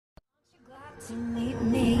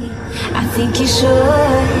I think you should.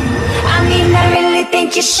 I mean, I really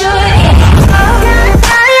think you should.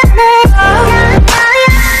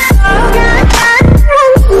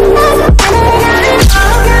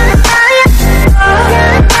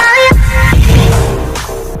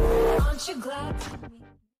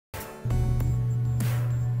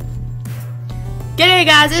 G'day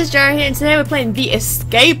guys, it's Jared here and today we're playing The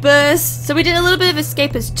Escapists. So we did a little bit of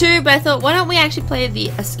Escapists 2, but I thought why don't we actually play The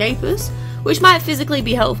Escapists, which might physically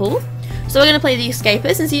be helpful. So we're going to play The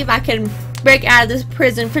Escapists and see if I can break out of this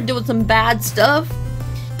prison for doing some bad stuff.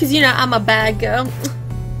 Because you know, I'm a bad girl.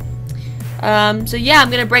 So yeah,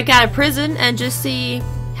 I'm going to break out of prison and just see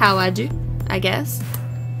how I do, I guess.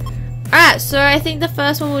 Alright, so I think the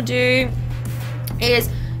first one we'll do is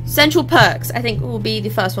Central Perks. I think will be the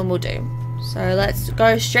first one we'll do. So let's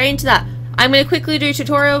go straight into that. I'm going to quickly do a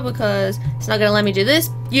tutorial because it's not going to let me do this.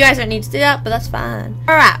 You guys don't need to do that, but that's fine.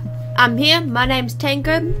 Alright, I'm here. My name's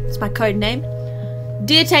Tango. It's my code name.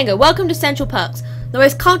 Dear Tango, welcome to Central Perks, the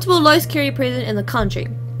most comfortable, low security prison in the country.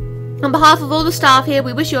 On behalf of all the staff here,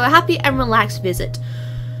 we wish you a happy and relaxed visit.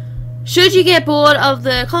 Should you get bored of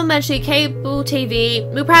the complimentary cable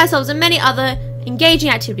TV, we pride ourselves in many other engaging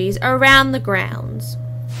activities around the grounds.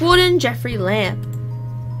 Warden Jeffrey Lamp.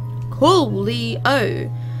 Coolio.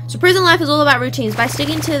 So prison life is all about routines. By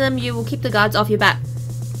sticking to them, you will keep the guards off your back.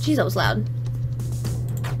 Jeez, that was loud.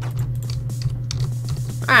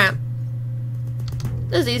 Alright.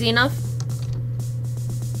 This is easy enough.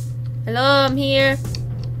 Hello, I'm here.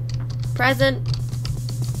 Present.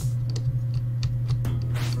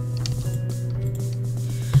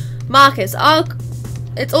 Marcus,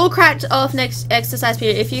 it's all cracked off next exercise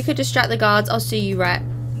period. If you could distract the guards, I'll see you right.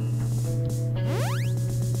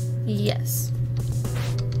 Yes.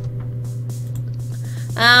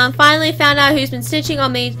 Finally found out who's been snitching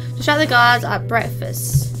on me. Distract the guards at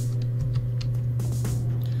breakfast.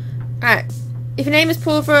 Alright. If your name is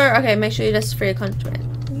Pulver, okay, make sure you just free a contract.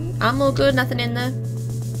 I'm all good, nothing in there.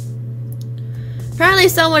 Apparently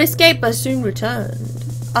someone escaped but soon returned.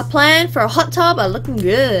 Our plan for a hot tub are looking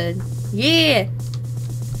good. Yeah.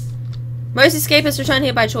 Most escapists return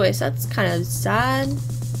here by choice. That's kind of sad.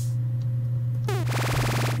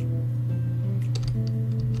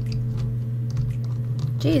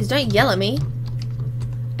 Jeez, don't yell at me.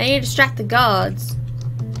 I need to distract the guards.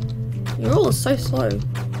 You're all so slow.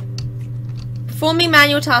 Performing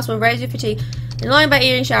manual tasks will raise your fatigue, annoying by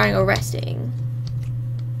eating, showering, or resting.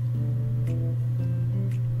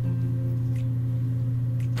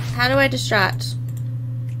 How do I distract?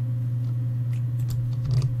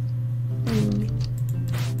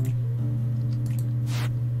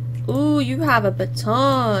 Ooh, you have a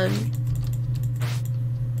baton.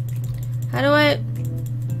 How do I...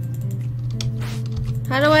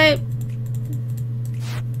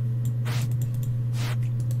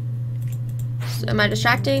 So am I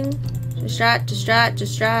distracting? Distract.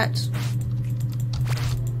 Distract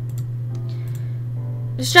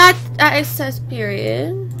at exercise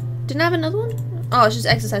period. Didn't I have another one? Oh, it's just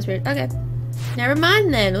exercise period. Okay. Never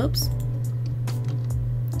mind then. Oops.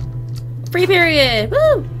 Free period.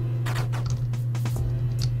 Woo!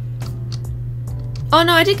 Oh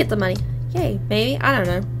no, I did get the money. Yay, maybe. I don't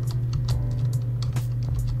know.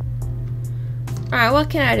 Alright, what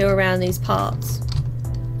can I do around these parts?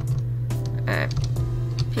 Alright.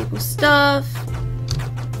 People's stuff.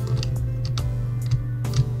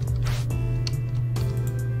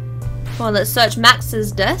 Come on, let's search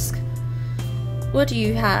Max's desk. What do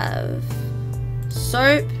you have?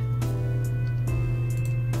 Soap.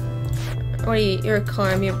 What are you? You're a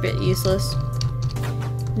comb. You're a bit useless.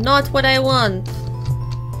 Not what I want.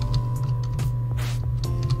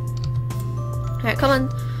 Alright, come on.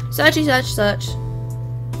 Searchy, search.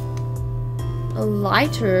 A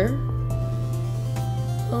lighter?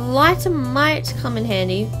 A lighter might come in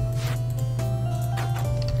handy.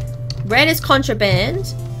 Red is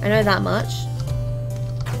contraband. I know that much.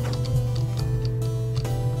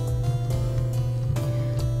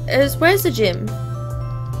 Where's the gym?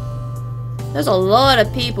 There's a lot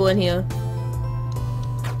of people in here.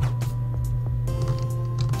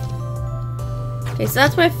 Okay, so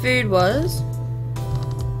that's where food was.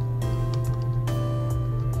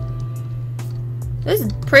 This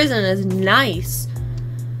prison is nice.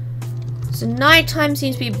 So nighttime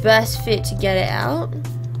seems to be best fit to get it out.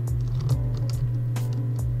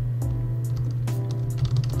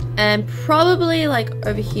 And probably like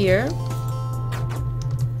over here.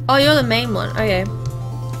 Oh, you're the main one. Okay.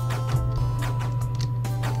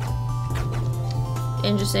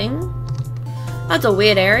 Interesting. That's a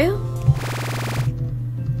weird area.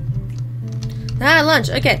 Ah, lunch.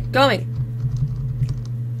 Okay, going.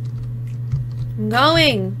 I'm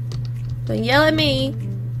going. Don't yell at me.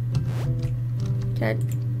 Can I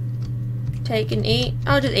take and eat?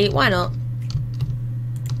 I'll just eat. Why not?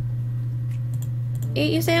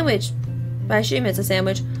 Eat your sandwich. I assume it's a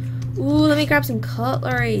sandwich. Ooh, let me grab some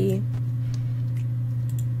cutlery.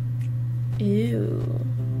 Ew.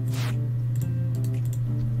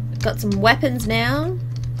 Got some weapons now.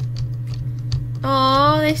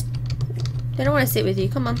 Oh, they don't want to sit with you.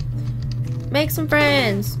 Come on. Make some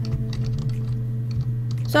friends.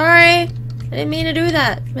 Sorry. I didn't mean to do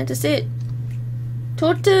that. I meant to sit.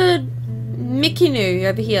 Talk to Mikinu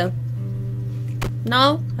over here.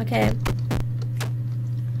 No? Okay.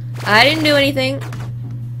 I didn't do anything.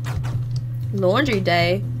 Laundry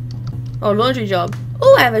day. Oh, laundry job.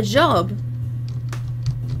 Oh, I have a job.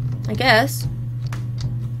 I guess.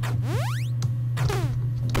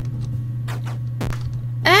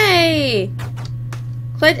 Hey!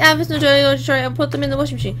 Collect outfits in the dirty laundry tray and put them in the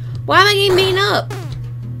washing machine. Why am I getting beaten up?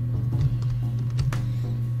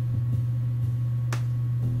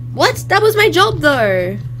 What? That was my job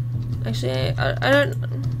though. Actually, I don't.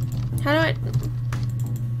 How do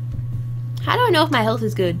I know if my health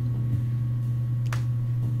is good?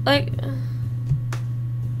 Like,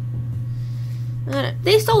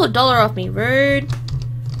 they stole $1 off me. Rude.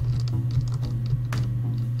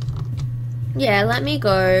 Yeah, let me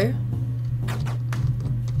go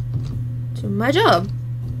to my job.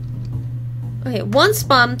 Okay, one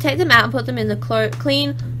spum, take them out and put them in the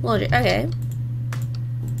clean laundry. Okay.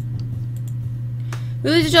 We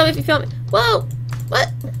lose your job if you film it. Whoa!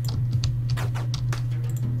 What?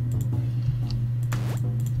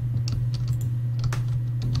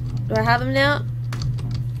 Do I have him now?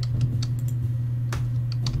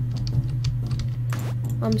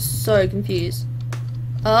 I'm so confused.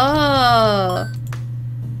 Oh.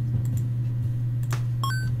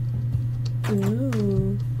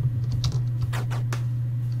 Ooh.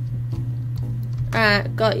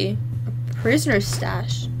 Alright, got you. A prisoner's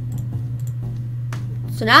stash.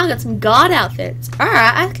 So now I got some guard outfits.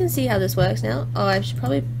 Alright, I can see how this works now. Oh, I should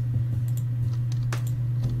probably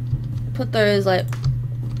put those like...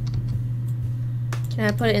 Can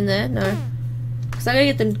I put it in there? No. Because I gotta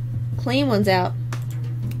get the clean ones out.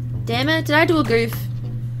 Damn it, did I do a goof?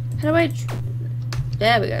 How do I...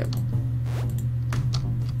 There we go.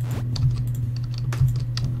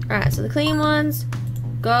 Alright, so the clean ones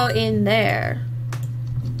go in there.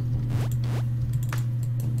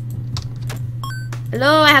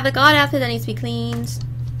 Hello, I have a guard outfit that needs to be cleaned.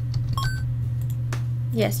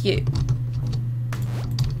 Yes, you.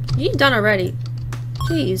 You've done already.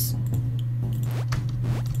 Jeez.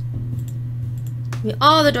 We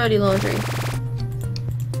all the dirty laundry.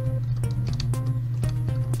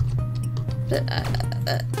 Can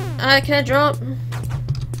I drop?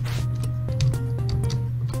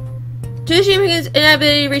 To assume his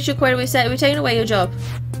inability to reach your quota, we're taking away your job.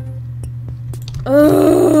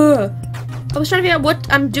 Ugh. I was trying to figure out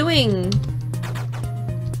what I'm doing.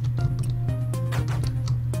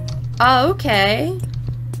 Oh, okay.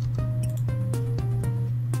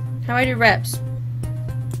 How do I do reps?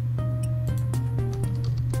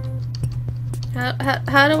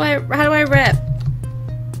 How do I rep?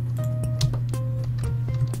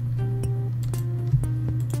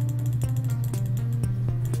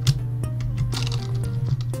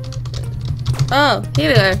 Oh, here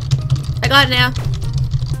we go. I got it now.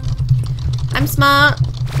 I'm smart.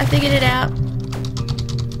 I figured it out.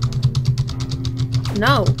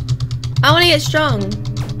 No. I want to get strong.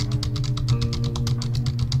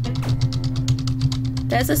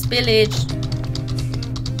 There's a spillage.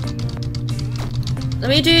 Let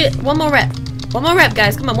me do one more rep. One more rep,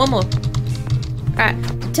 guys. Come on, one more. Alright,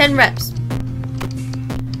 10 reps.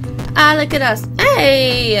 Ah, look at us.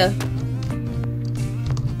 Hey!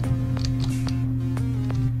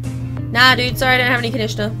 Nah, dude. Sorry, I don't have any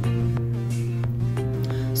conditioner.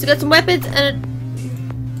 So got some weapons and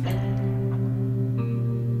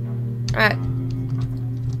alright.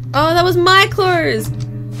 Oh, that was my clothes!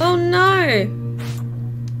 Oh no!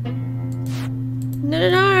 No, no,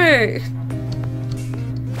 no!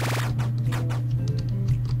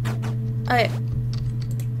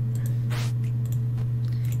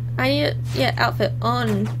 I need, yeah, outfit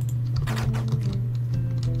on.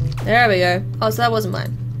 There we go. Oh, so that wasn't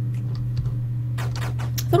mine. I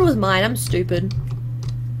thought it was mine. I'm stupid.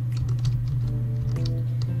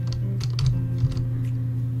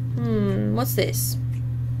 What's this?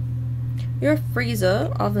 You're a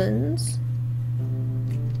freezer, ovens.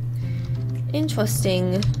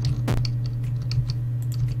 Interesting.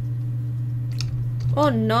 Oh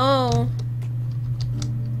no.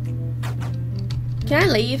 Can I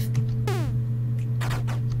leave?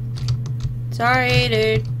 Sorry,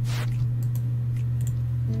 dude.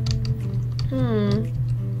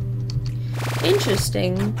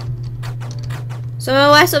 Interesting. So my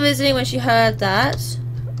wife stopped visiting when she heard that.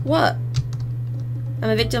 What? I'm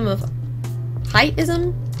a victim of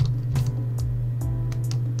heightism?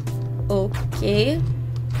 Okay.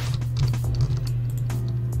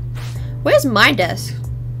 Where's my desk?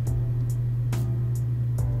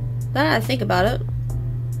 Now that I think about it.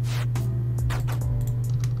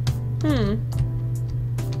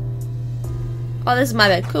 Oh, this is my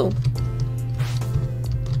bed. Cool.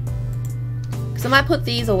 Because I might put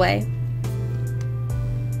these away.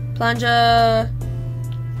 Plunger.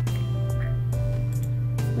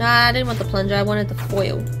 Nah, I didn't want the plunger. I wanted the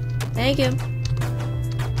foil. Thank you.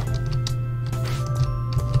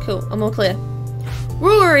 Cool. I'm all clear.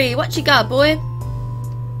 Brewery, what you got, boy?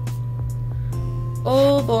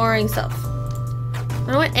 All boring stuff. I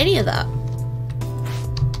don't want any of that.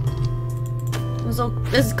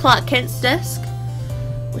 This is Clark Kent's desk.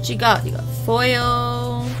 What you got? You got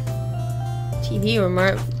foil, TV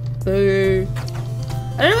remote. Boo.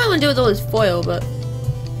 I don't know what I'm gonna do with all this foil, but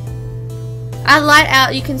add light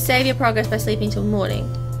out. You can save your progress by sleeping till morning.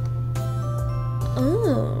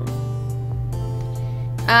 Oh.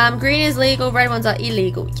 Green is legal. Red ones are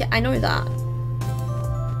illegal. Yeah, I know that.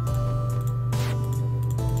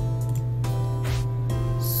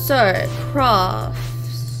 So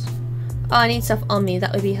crafts. Oh, I need stuff on me.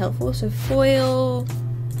 That would be helpful. So foil.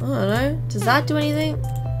 I don't know. Does that do anything?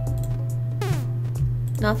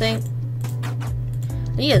 Nothing.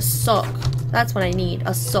 I need a sock. That's what I need.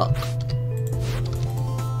 A sock.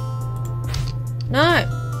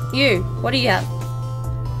 No. You. What do you have?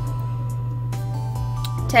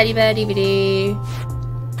 Teddy bear DVD.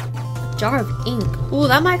 A jar of ink. Ooh,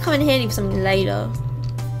 that might come in handy for something later.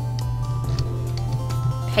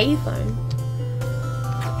 Payphone.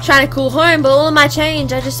 Trying to call home, but all of my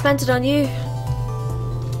change, I just spent it on you.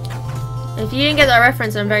 If you didn't get that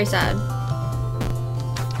reference, I'm very sad.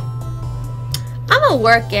 I'm gonna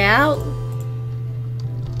work out.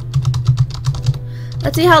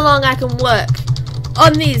 Let's see how long I can work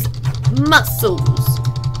on these muscles.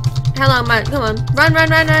 How long am I? Come on. Run, run,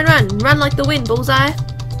 run, run, run. Run like the wind, bullseye.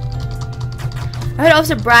 I heard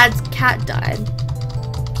Officer Brad's cat died.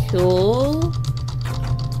 Cool.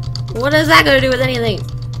 What is that gonna do with anything?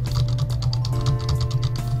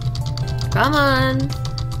 Come on.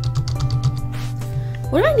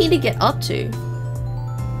 What do I need to get up to?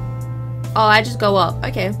 Oh, I just go up.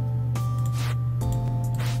 Okay.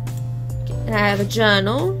 And I have a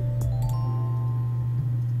journal.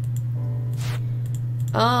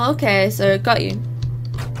 Oh, okay. So, got you.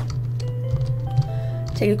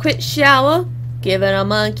 Take a quick shower. Give it a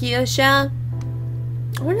monkey a shower.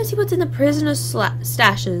 I want to see what's in the prisoner's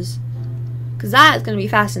stashes. Because that is going to be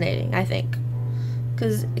fascinating, I think.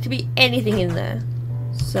 Because it could be anything in there.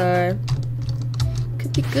 So,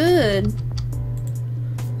 could be good.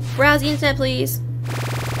 Browse the internet, please.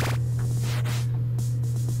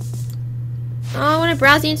 Oh, I want to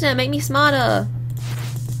browse the internet. Make me smarter.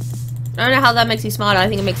 I don't know how that makes you smarter. I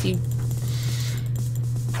think it makes you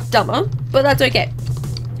dumber. But that's okay.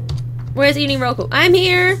 Where's eating roll call? I'm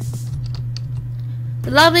here.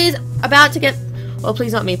 The lovely's about to get... Oh,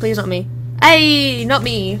 please not me. Please not me. Hey, not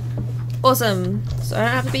me. Awesome. So I don't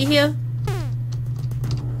have to be here.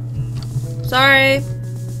 Sorry.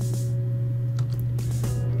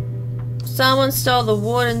 Someone stole the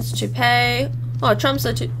wardens to pay. Oh, Trump's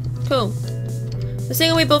are too... Cool. The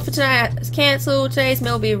single we booked for tonight is cancelled. Today's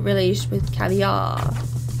meal will be released with caviar.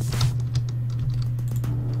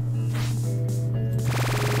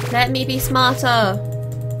 Let me be smarter.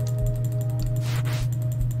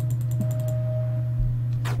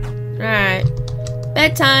 Alright.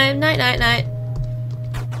 Bedtime. Night, night, night.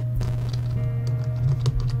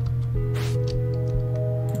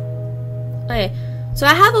 Okay. So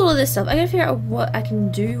I have all of this stuff. I gotta figure out what I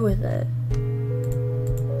can do with it.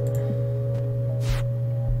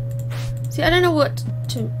 See, I don't know what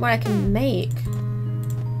I can make.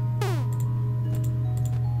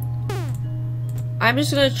 I'm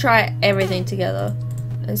just gonna try everything together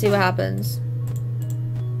and see what happens.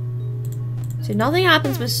 See, nothing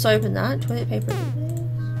happens with soap and that. Toilet paper.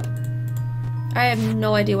 I have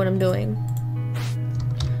no idea what I'm doing.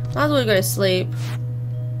 Might as well go to sleep.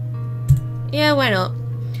 Yeah, why not?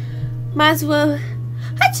 Might as well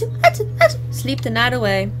sleep the night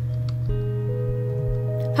away.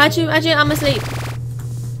 Achoo, I'm asleep.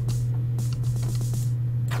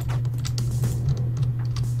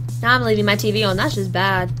 Now I'm leaving my TV on. That's just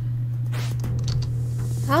bad.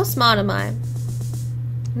 How smart am I?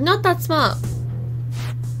 Not that smart.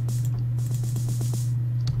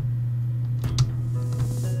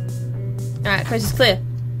 Alright, coast is clear.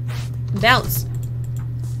 Bounce.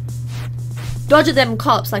 Dodge at them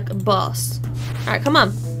cops like a boss. Alright, come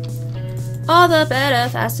on. All the better,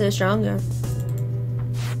 faster, stronger.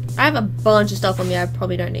 I have a bunch of stuff on me I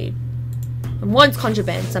probably don't need. And one's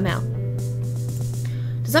contraband somehow.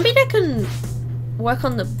 Does that mean I can work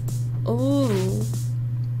on the... Ooh.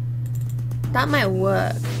 That might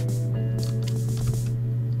work.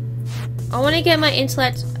 I want to get my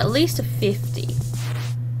intellect at least to 50.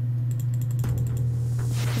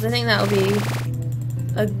 Because I think that will be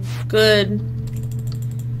a good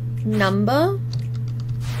number.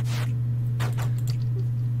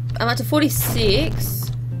 I'm up to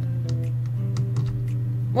 46.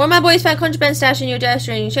 One of my boys found contraband stashed in your desk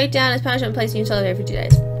during shake down as punishment placed in your toilet every 2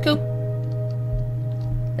 days. Cool.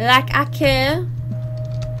 Like I care.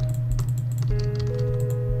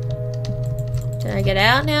 Can I get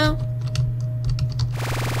out now?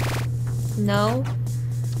 No.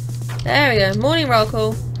 There we go. Morning roll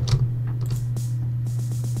call.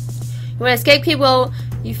 You want to escape key? Well,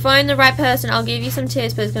 you find the right person. I'll give you some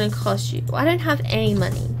tips, but it's going to cost you. Well, I don't have any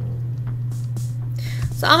money.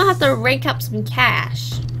 So I'm going to have to rake up some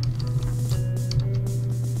cash.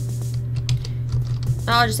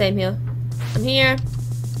 I'll just say I'm here. I'm here.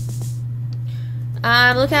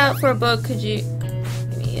 Look out for a book. Could you...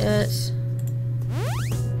 Give me it.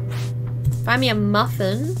 Find me a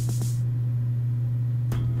muffin.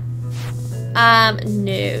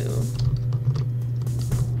 No.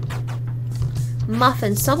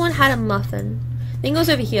 Muffin. Someone had a muffin. I think it was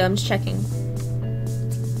over here. I'm just checking.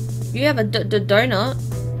 You have a donut.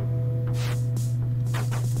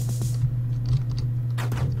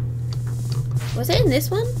 Was it in this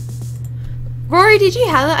one? Rory, did you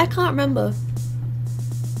have it? I can't remember.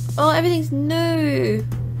 Oh, everything's new.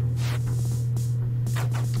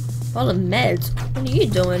 All the meds. What are you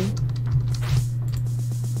doing?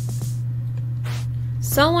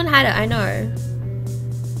 Someone had it, I know.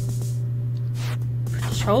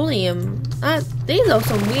 Petroleum. These are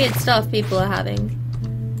some weird stuff people are having.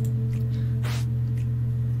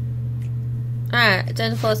 Alright,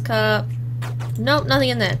 dental floss cup. Nope, nothing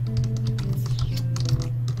in there.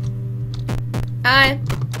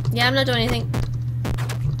 Yeah, I'm not doing anything.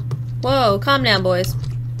 Whoa, calm down, boys.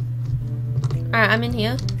 Alright, I'm in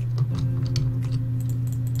here.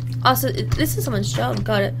 Also, this is someone's job.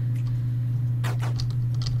 Got it.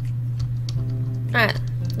 Alright,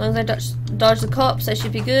 as long as I dodge the cops, I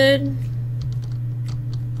should be good.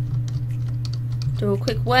 Do a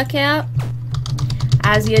quick workout.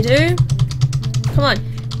 As you do. Come on,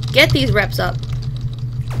 get these reps up.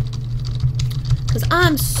 Because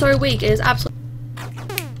I'm so weak, it is absolutely...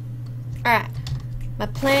 Alright, my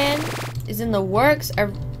plan is in the works.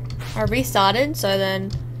 I restarted, so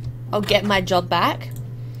then I'll get my job back.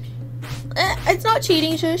 It's not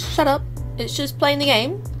cheating, just shut up. It's just playing the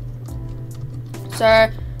game. So,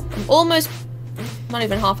 I'm almost, not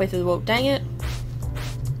even halfway through the walk, dang it.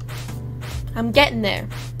 I'm getting there.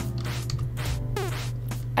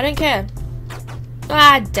 I don't care.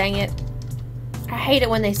 Ah, dang it. I hate it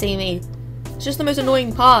when they see me. It's just the most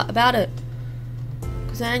annoying part about it.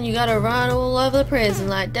 Cause then you gotta run all over the prison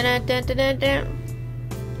like da da da da da da.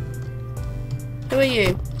 Who are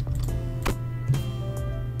you?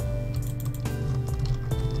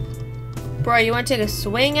 Bro, you wanna take a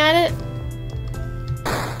swing at it?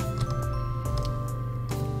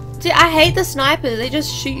 Dude, I hate the snipers. They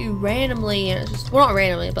just shoot you randomly, and it's just, well, not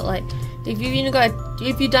randomly, but like if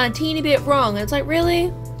you've done a teeny bit wrong, it's like,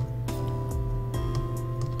 really?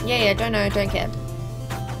 Yeah, don't know, don't care.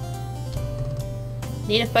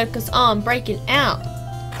 Need to focus on breaking out.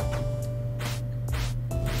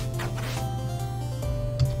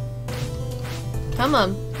 Come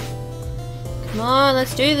on. Come on,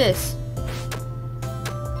 let's do this.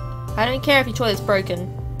 I don't care if your toilet's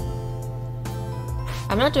broken.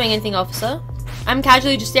 I'm not doing anything, officer. I'm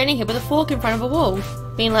casually just standing here with a fork in front of a wall.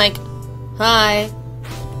 Being like, hi.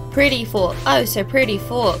 Pretty fork. Oh, so pretty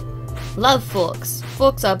fork. Love forks.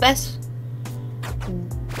 Forks are best.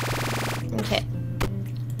 Okay.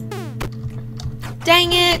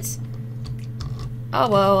 Dang it! Oh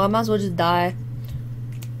well, I might as well just die.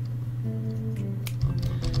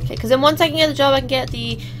 Okay, because then once I can get the job, I can get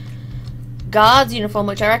the guard's uniform,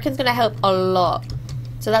 which I reckon is going to help a lot.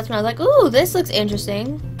 So that's when I was like, ooh, this looks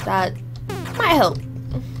interesting. That might help.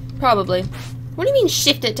 Probably. What do you mean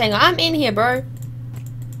shift it, Tango? I'm in here, bro.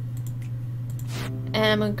 And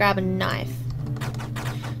I'm going to grab a knife.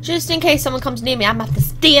 Just in case someone comes near me, I'm going to have to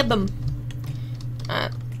stab them.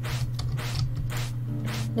 Alright.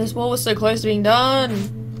 This wall was so close to being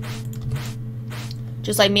done.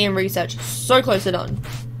 Just like me in research. So close to done.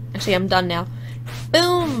 Actually, I'm done now.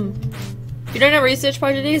 Boom! If you don't know what a research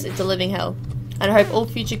project is, it's a living hell. And I hope all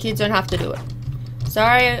future kids don't have to do it.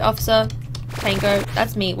 Sorry, Officer Tango.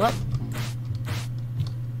 That's me. What?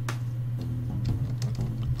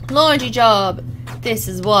 Laundry job. This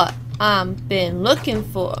is what I've been looking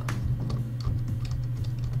for.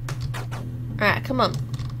 Alright, come on.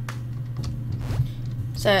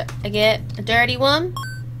 So, I get a dirty one.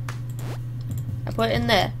 I put it in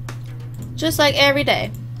there. Just like every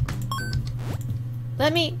day.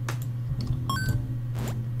 Let me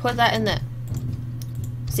put that in there.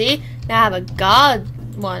 See? Now I have a guard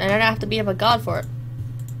one. I don't have to be up a guard for it.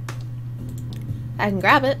 I can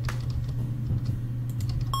grab it.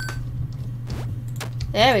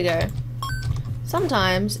 There we go.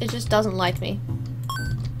 Sometimes it just doesn't like me.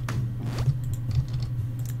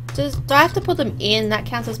 Do I have to put them in? That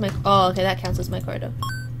counts as my... Oh, okay, that counts as my quota.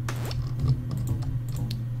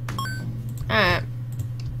 Alright.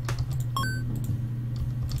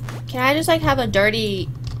 Can I just, like, have a dirty...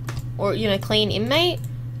 Or, you know, clean inmate?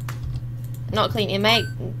 Not clean inmate.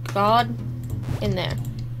 Guard. In there.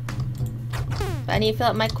 But I need to fill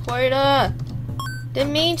up my quota.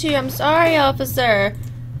 Didn't mean to. I'm sorry, officer.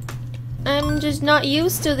 I'm just not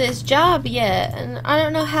used to this job yet. And I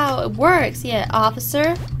don't know how it works yet,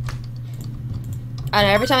 officer. I know,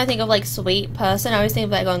 every time I think of, like, sweet person, I always think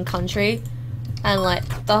of, like, on country. And,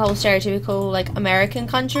 like, the whole stereotypical, like, American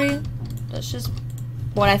country. That's just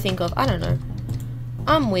what I think of. I don't know.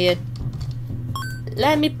 I'm weird.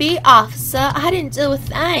 Let me be, officer. I didn't do a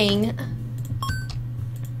thing.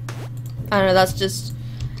 I don't know, that's just...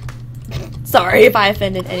 Sorry if I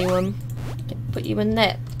offended anyone. Put you in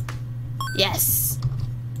there. Yes.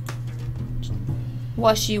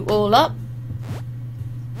 Wash you all up.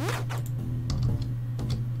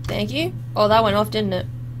 Thank you. Oh, that went off, didn't it?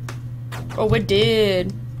 Oh, it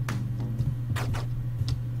did.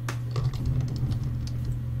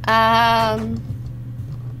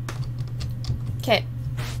 Okay.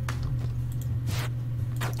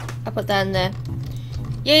 I put that in there.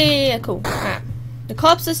 Yeah, cool. Alright. The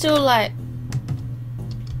cops are still like...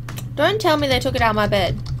 Don't tell me they took it out of my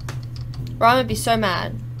bed. Or I'm gonna be so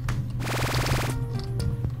mad.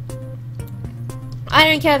 I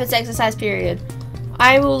don't care if it's exercise period.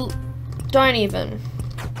 I will... Don't even.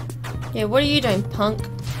 Yeah, what are you doing, punk?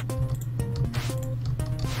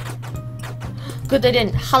 Good they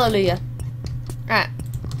didn't. Hallelujah. Alright.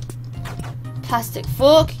 Plastic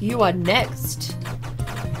fork, you are next.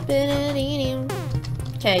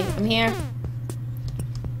 Okay, I'm here.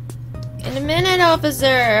 In a minute, officer.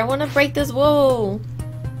 I want to break this wall.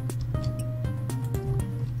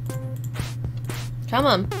 Come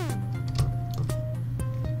on.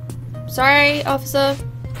 Sorry, officer.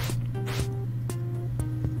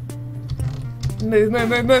 Move.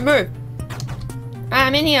 Alright,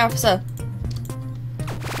 I'm in here, officer.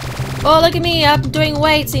 Oh, look at me. I'm doing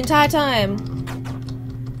weights the entire time.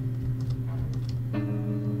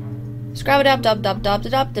 Scrub it up,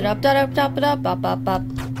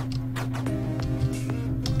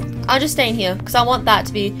 I'll just stay in here because I want that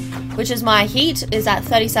to be, which is my heat is at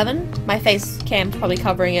 37. My face cam's probably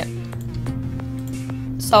covering it.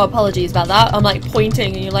 So apologies about that. I'm like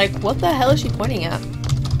pointing and you're like, what the hell is she pointing at?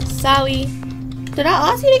 Sally. Did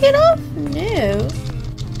I ask you to get off? No.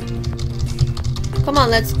 Come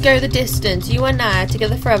on, let's go the distance. You and I,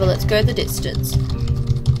 together forever, let's go the distance.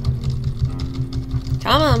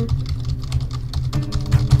 Come on.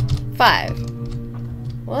 5.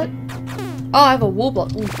 What? Oh, I have a wall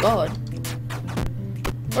block. Oh, God.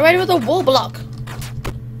 What do I do with a wall block?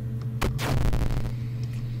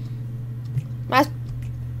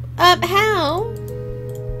 How?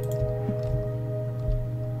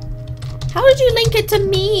 How did you link it to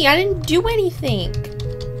me? I didn't do anything.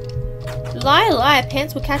 Lie,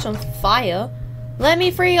 pants will catch on fire. Let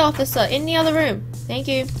me free, officer. In the other room. Thank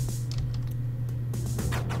you.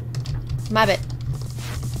 My bad.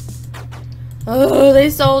 Oh, they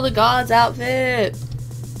sold the guard's outfit.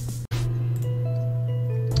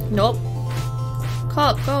 Nope.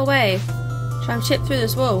 Cop, go away. Try and chip through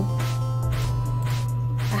this wall.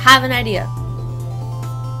 I have an idea.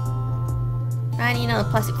 I need another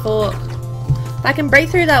plastic fork. If I can break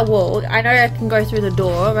through that wall, I know I can go through the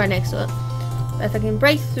door right next to it. But if I can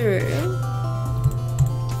break through,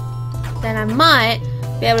 then I might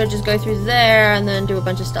be able to just go through there and then do a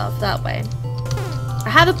bunch of stuff that way. I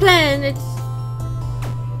have a plan. It's...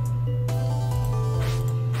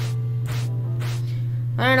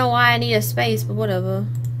 I don't know why I need a space, but whatever.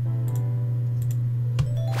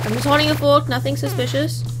 I'm just holding a fork, nothing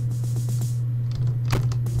suspicious.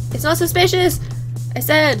 It's not suspicious! I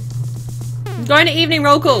said! I'm going to evening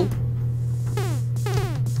roll call.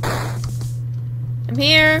 I'm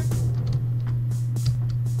here.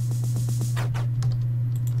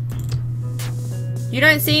 You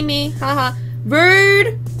don't see me. Haha.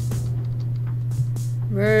 Rude.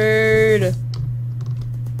 Rude.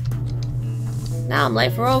 Now I'm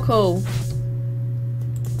late for roll call.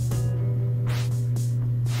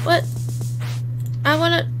 What? I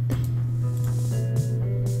wanna...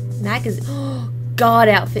 Magazine. Oh, God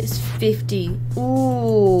outfits 50.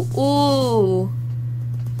 Ooh. Ooh.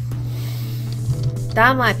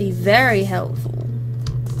 That might be very helpful.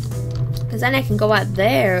 Because then I can go out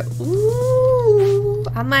there. Ooh.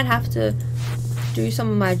 I might have to do some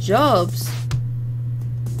of my jobs.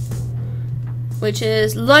 Which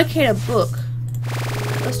is locate a book.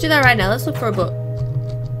 Let's do that right now. Let's look for a book.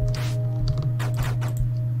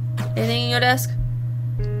 Anything in your desk?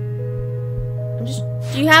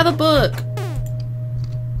 Do you have a book?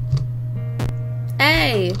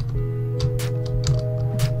 Hey.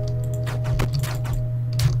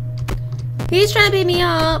 He's trying to beat me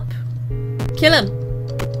up. Kill him.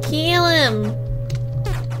 Kill him.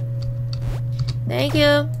 Thank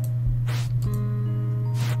you.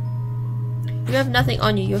 You have nothing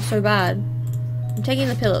on you. You're so bad. I'm taking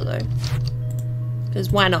the pillow though.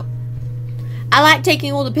 Because why not? I like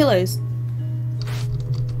taking all the pillows.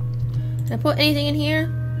 Can I put anything in here?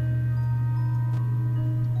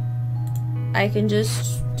 I can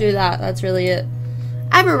just do that. That's really it.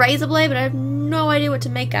 I have a razor blade, but I have no idea what to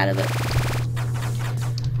make out of it.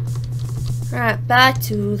 Alright, back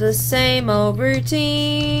to the same old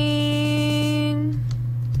routine.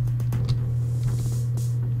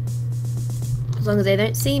 As long as they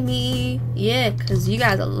don't see me. Yeah, because you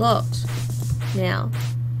guys are locked now.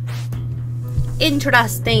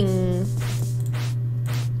 Interesting.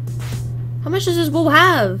 How much does this wool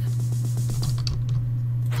have?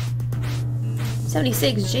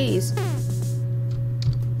 76, jeez.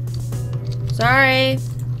 Sorry.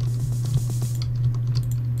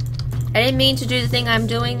 I didn't mean to do the thing I'm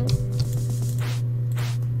doing.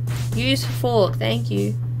 Use fork, thank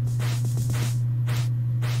you.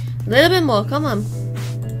 A little bit more, come on.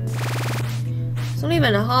 It's not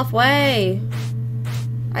even halfway.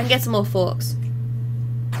 I can get some more forks.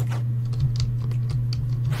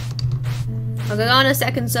 I'll go on a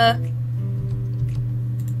second, sir.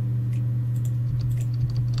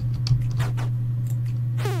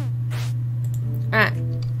 Alright.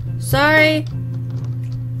 Sorry.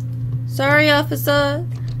 Sorry, officer.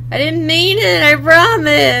 I didn't mean it, I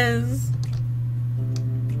promise.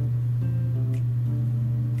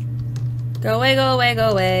 Go away, go away, go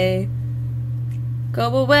away.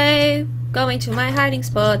 Go away. Going to my hiding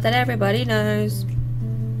spot that everybody knows.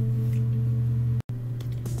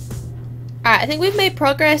 Alright, I think we've made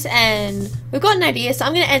progress and we've got an idea, so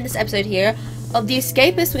I'm going to end this episode here of The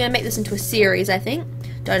Escapists. We're going to make this into a series, I think.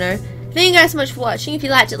 Don't know. Thank you guys so much for watching. If you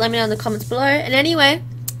liked it, let me know in the comments below. And anyway,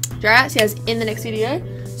 see you guys in the next video.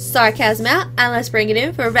 Sarcasm out, and let's bring it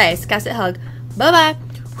in for a very sarcastic hug. Bye-bye.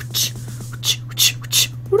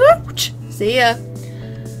 See ya.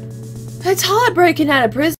 It's hard breaking out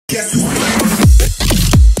of prison.